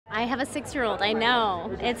I have a 6-year-old. I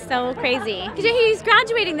know. It's so crazy. He's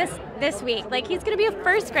graduating this week. Like, he's going to be a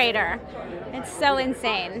first grader. It's so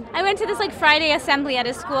insane. I went to this like Friday assembly at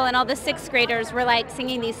his school, and all the 6th graders were like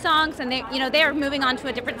singing these songs, and they're moving on to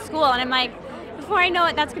a different school, and I'm like, before I know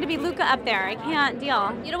it, that's going to be Luca up there. I can't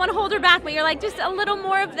deal. You don't want to hold her back, but you're like, just a little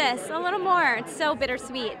more of this, a little more. It's so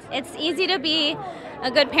bittersweet. It's easy to be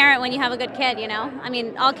a good parent when you have a good kid, you know? I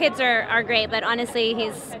mean, all kids are great, but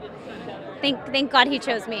honestly, thank God he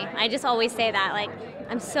chose me. I just always say that. Like,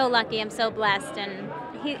 I'm so lucky, I'm so blessed, and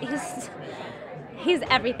he's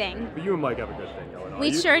everything. But you and Mike have a good thing going on.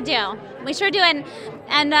 We sure do. We sure do. And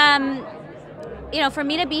you know, for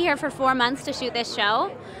me to be here for 4 months to shoot this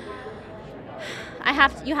show,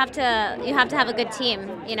 you have to have a good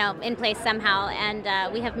team, you know, in place somehow,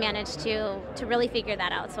 and we have managed to really figure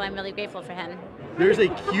that out. So I'm really grateful for him. There's a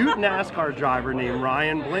cute NASCAR driver named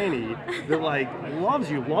Ryan Blaney that like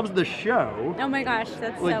loves you, loves the show. Oh my gosh,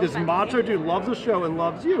 that's like so this funny. macho dude loves the show and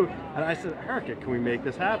loves you. And I said, Erica, can we make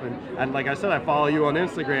this happen? And like I said, I follow you on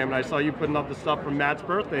Instagram, and I saw you putting up the stuff from Matt's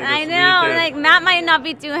birthday. I know, like Matt might not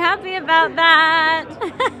be too happy about that.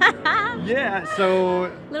 Yeah, so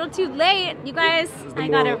a little too late, you guys. I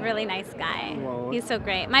got a really nice guy. Well, he's so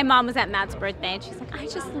great. My mom was at Matt's birthday, and she's like, I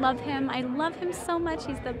just love him. I love him so much.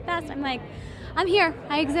 He's the best. I'm like, I'm here.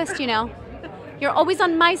 I exist, you know. You're always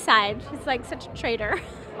on my side. He's like such a traitor.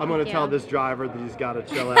 I'm going to tell this driver that he's got to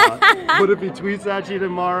chill out. But if he tweets at you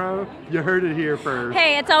tomorrow, you heard it here first.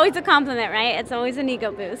 Hey, it's always a compliment, right? It's always an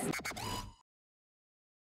ego boost.